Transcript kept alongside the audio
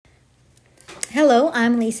Hello,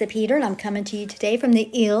 I'm Lisa Peter, and I'm coming to you today from the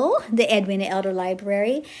E.E.L, the Edwina Elder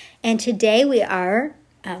Library. And today we are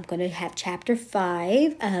going to have Chapter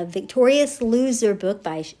 5 of Victorious Loser book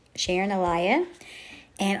by Sharon Elia.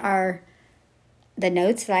 And the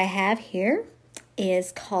notes that I have here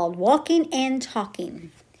is called Walking and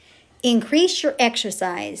Talking. Increase your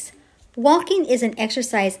exercise. Walking is an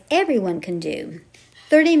exercise everyone can do.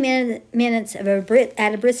 30 minutes at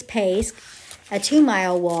a brisk pace, a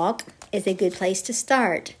 2-mile walk, is a good place to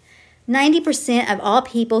start. 90% of all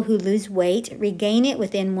people who lose weight regain it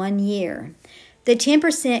within 1 year. The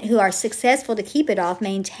 10% who are successful to keep it off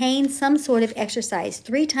maintain some sort of exercise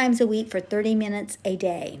 3 times a week for 30 minutes a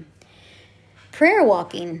day. Prayer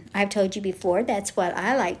walking, I've told you before, that's what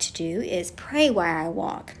I like to do, is pray while I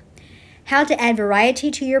walk. How to add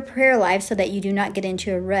variety to your prayer life so that you do not get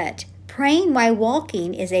into a rut. Praying while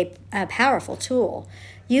walking is a powerful tool.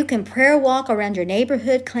 You can prayer walk around your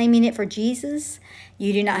neighborhood claiming it for Jesus.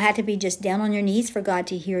 You do not have to be just down on your knees for God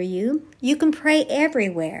to hear you. You can pray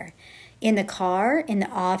everywhere. In the car, in the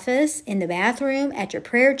office, in the bathroom, at your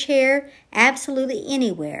prayer chair, absolutely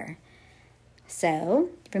anywhere.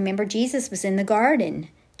 So, remember Jesus was in the garden.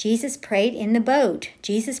 Jesus prayed in the boat.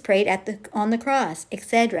 Jesus prayed on the cross,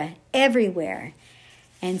 etc. Everywhere.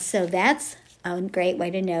 And so that's a great way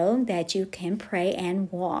to know that you can pray and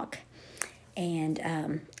walk.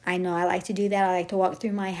 And I know I like to do that. I like to walk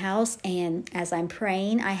through my house, and as I'm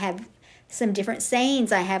praying, I have some different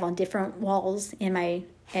sayings I have on different walls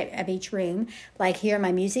of each room. Like here in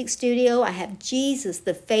my music studio, I have Jesus,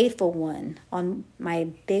 the faithful one, on my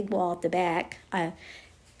big wall at the back,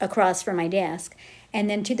 across from my desk. And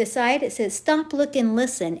then to the side, it says, stop, look, and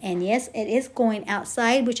listen. And yes, it is going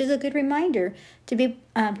outside, which is a good reminder to be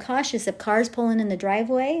cautious of cars pulling in the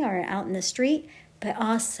driveway or out in the street. But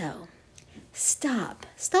also, stop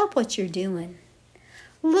what you're doing.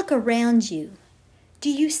 Look around you. Do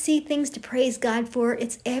you see things to praise God for?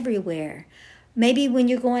 It's everywhere. Maybe when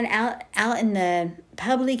you're going out in the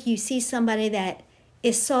public, you see somebody that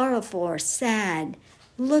is sorrowful or sad.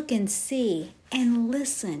 Look and see and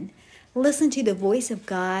listen. Listen to the voice of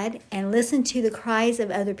God and listen to the cries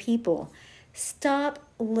of other people. Stop,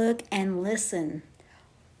 look, and listen.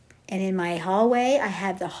 And in my hallway, I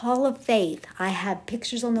have the Hall of Faith. I have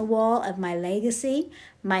pictures on the wall of my legacy,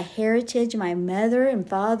 my heritage, my mother and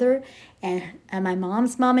father, and my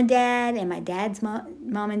mom's mom and dad, and my dad's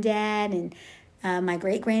mom and dad, and my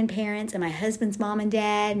great-grandparents, and my husband's mom and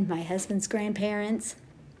dad, and my husband's grandparents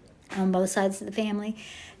on both sides of the family,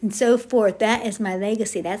 and so forth. That is my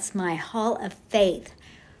legacy. That's my Hall of Faith.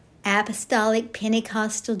 Apostolic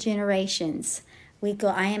Pentecostal generations.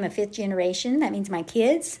 I am a 5th generation. That means my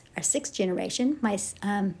kids are 6th generation. My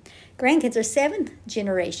grandkids are 7th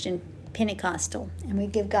generation Pentecostal, and we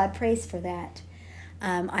give God praise for that.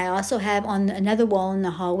 I also have on another wall in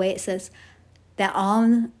the hallway, it says, let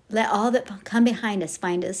all that come behind us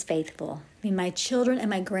find us faithful. I mean, my children and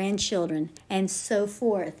my grandchildren, and so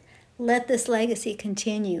forth. Let this legacy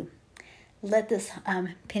continue. Let this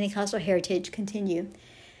Pentecostal heritage continue.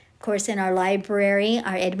 Of course, in our library,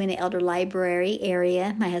 our Edwina Elder Library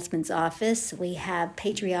area, my husband's office, we have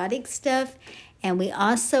patriotic stuff, and we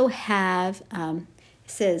also have, it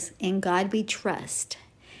says, in God we trust.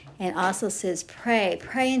 And also says, pray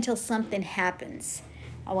until something happens.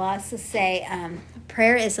 I will also say,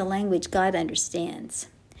 prayer is a language God understands.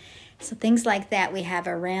 So things like that we have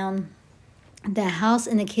around the house.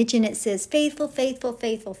 In the kitchen, it says, faithful, faithful,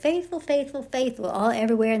 faithful, faithful, faithful, faithful, all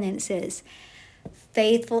everywhere. And then it says,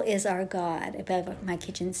 faithful is our God, above my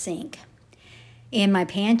kitchen sink. In my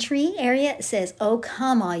pantry area, it says, oh,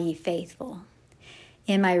 come, all ye faithful.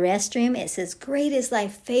 In my restroom, it says, great is thy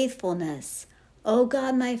faithfulness, O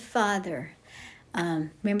God, my Father.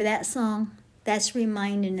 Remember that song? That's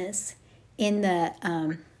reminding us. In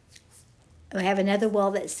the, we have another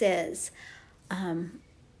wall that says,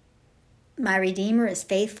 my Redeemer is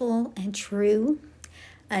faithful and true.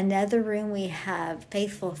 Another room we have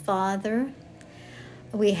faithful Father.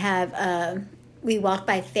 We have we walk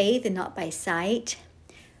by faith and not by sight.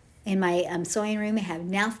 In my sewing room, I have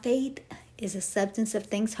now faith is the substance of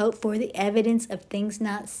things hoped for, the evidence of things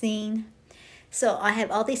not seen. So I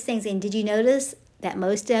have all these things, and did you notice that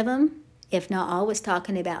most of them, if not all, was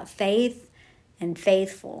talking about faith and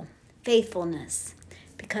faithfulness,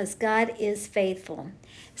 because God is faithful.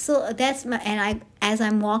 So that's as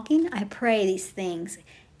I'm walking, I pray these things,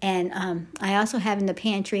 and I also have in the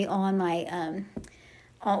pantry on my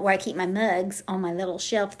where I keep my mugs on my little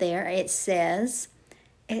shelf there. It says,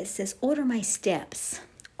 order my steps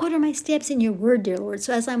in your word, dear Lord.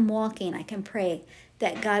 So as I'm walking, I can pray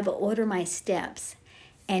that God will order my steps.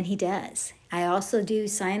 And he does. I also do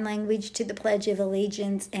sign language to the Pledge of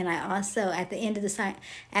Allegiance, and I also at the end of the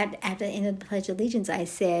at the end of the Pledge of Allegiance, I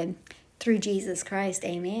said, "Through Jesus Christ,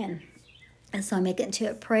 Amen." And so I make it into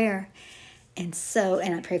a prayer, and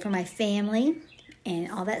I pray for my family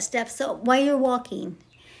and all that stuff. So while you're walking,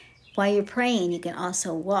 while you're praying, you can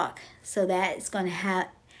also walk. So that is going to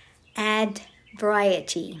add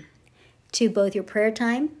variety to both your prayer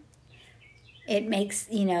time. It makes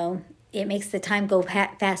the time go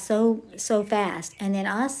fast, so fast. And then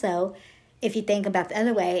also, if you think about the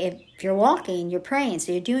other way, if you're walking, you're praying.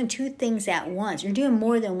 So you're doing two things at once. You're doing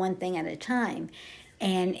more than one thing at a time.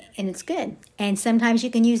 And it's good. And sometimes you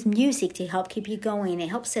can use music to help keep you going. It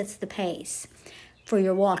helps set the pace for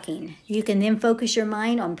your walking. You can then focus your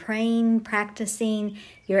mind on praying, practicing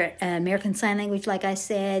your American Sign Language, like I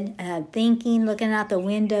said, thinking, looking out the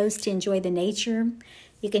windows to enjoy the nature.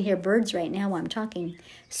 You can hear birds right now while I'm talking.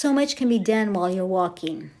 So much can be done while you're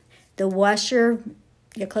walking. The washer,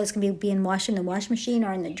 your clothes can be being washed in the wash machine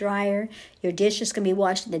or in the dryer. Your dishes can be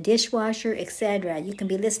washed in the dishwasher, etc. You can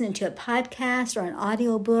be listening to a podcast or an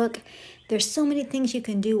audiobook. There's so many things you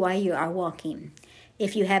can do while you are walking.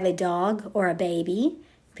 If you have a dog or a baby,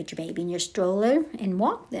 put your baby in your stroller and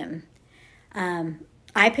walk them.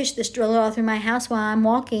 I push the stroller all through my house while I'm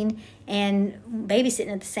walking and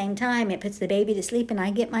babysitting at the same time. It puts the baby to sleep and I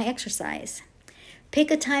get my exercise.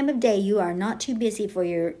 Pick a time of day you are not too busy for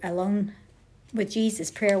your alone with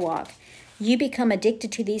Jesus prayer walk. You become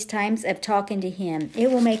addicted to these times of talking to Him.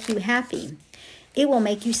 It will make you happy. It will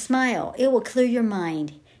make you smile. It will clear your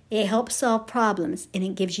mind. It helps solve problems and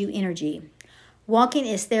it gives you energy. Walking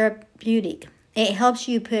is therapeutic. It helps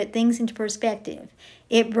you put things into perspective.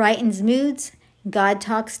 It brightens moods. God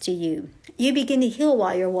talks to you. You begin to heal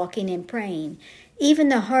while you're walking and praying. Even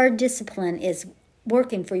the hard discipline is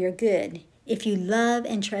working for your good if you love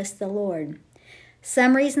and trust the Lord.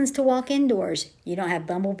 Some reasons to walk indoors. You don't have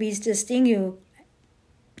bumblebees to sting you.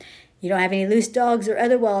 You don't have any loose dogs or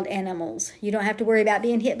other wild animals. You don't have to worry about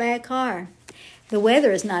being hit by a car. The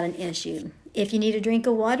weather is not an issue. If you need a drink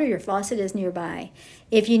of water, your faucet is nearby.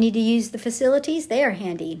 If you need to use the facilities, they are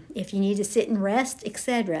handy. If you need to sit and rest,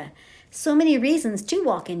 etc. So many reasons to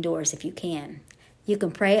walk indoors if you can. You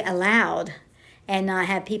can pray aloud and not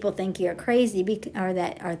have people think you're crazy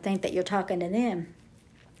or think that you're talking to them.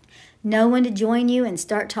 Know when to join you and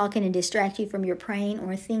start talking and distract you from your praying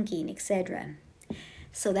or thinking, etc.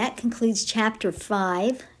 So that concludes chapter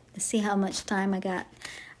 5. Let's see how much time I got.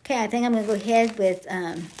 Okay, I think I'm going to go ahead with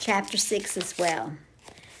chapter 6 as well.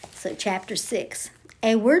 So chapter 6.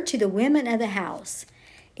 A word to the women of the house.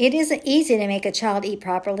 It isn't easy to make a child eat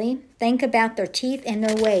properly. Think about their teeth and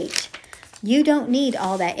their weight. You don't need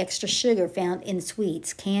all that extra sugar found in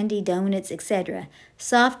sweets, candy, donuts, etc.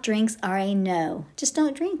 Soft drinks are a no. Just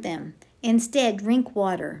don't drink them. Instead, drink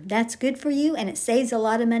water. That's good for you and it saves a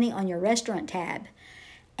lot of money on your restaurant tab.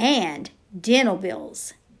 And dental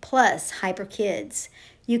bills, plus hyper kids.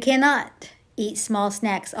 You cannot eat small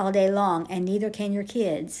snacks all day long, and neither can your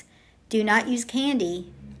kids. Do not use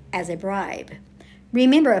candy as a bribe.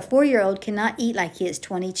 Remember, a 4-year-old cannot eat like he is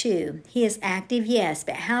 22. He is active, yes,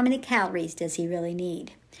 but how many calories does he really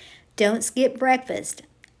need? Don't skip breakfast.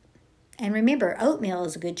 And remember, oatmeal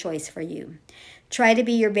is a good choice for you. Try to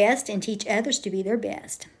be your best and teach others to be their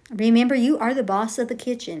best. Remember, you are the boss of the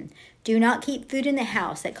kitchen. Do not keep food in the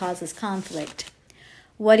house that causes conflict.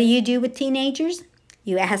 What do you do with teenagers?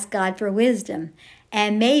 You ask God for wisdom,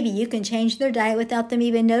 and maybe you can change their diet without them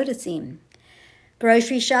even noticing.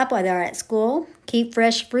 Grocery shop while they're at school. Keep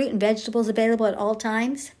fresh fruit and vegetables available at all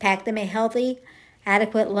times. Pack them a healthy,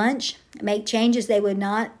 adequate lunch. Make changes they would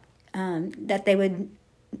not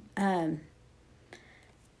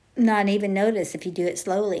even notice if you do it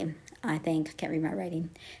slowly. I can't read my writing.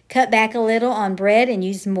 Cut back a little on bread and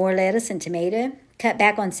use more lettuce and tomato. Cut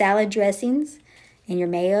back on salad dressings and your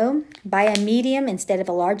mayo. Buy a medium instead of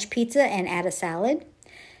a large pizza and add a salad.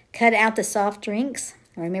 Cut out the soft drinks.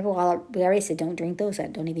 Remember, we already said don't drink those.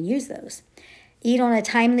 Don't even use those. Eat on a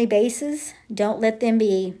timely basis. Don't let them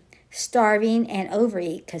be starving and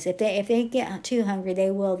overeat, because if they get too hungry,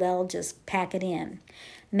 they'll just pack it in.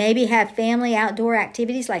 Maybe have family outdoor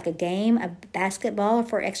activities like a game, a basketball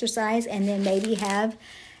for exercise, and then maybe have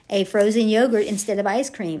a frozen yogurt instead of ice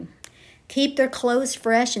cream. Keep their clothes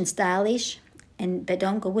fresh and stylish, but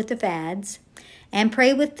don't go with the fads. And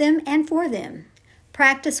pray with them and for them.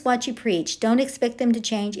 Practice what you preach. Don't expect them to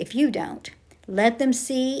change if you don't. Let them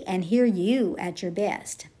see and hear you at your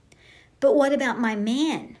best. But what about my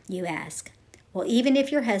man, you ask? Well, even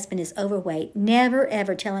if your husband is overweight, never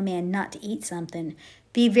ever tell a man not to eat something.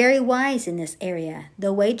 Be very wise in this area.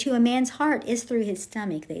 The way to a man's heart is through his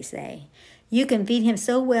stomach, they say. You can feed him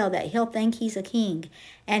so well that he'll think he's a king,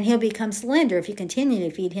 and he'll become slender if you continue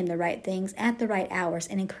to feed him the right things at the right hours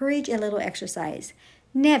and encourage a little exercise.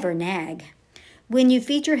 Never nag. When you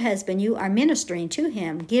feed your husband, you are ministering to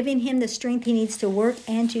him, giving him the strength he needs to work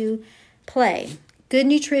and to play. Good,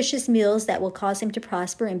 nutritious meals that will cause him to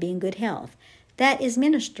prosper and be in good health. That is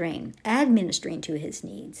ministering, administering to his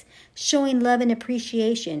needs, showing love and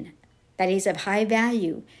appreciation, that he's of high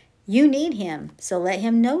value. You need him, so let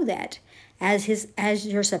him know that. As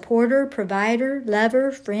your supporter, provider,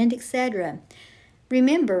 lover, friend, etc.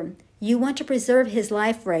 Remember, you want to preserve his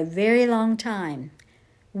life for a very long time.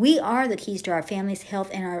 We are the keys to our family's health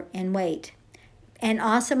and weight. An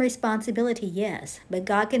awesome responsibility, yes, but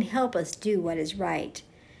God can help us do what is right.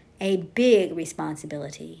 A big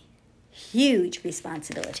responsibility, huge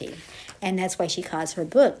responsibility. And that's why she calls her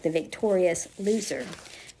book The Victorious Loser.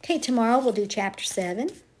 Okay, tomorrow we'll do chapter 7.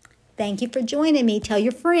 Thank you for joining me. Tell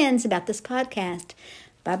your friends about this podcast.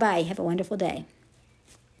 Bye-bye. Have a wonderful day.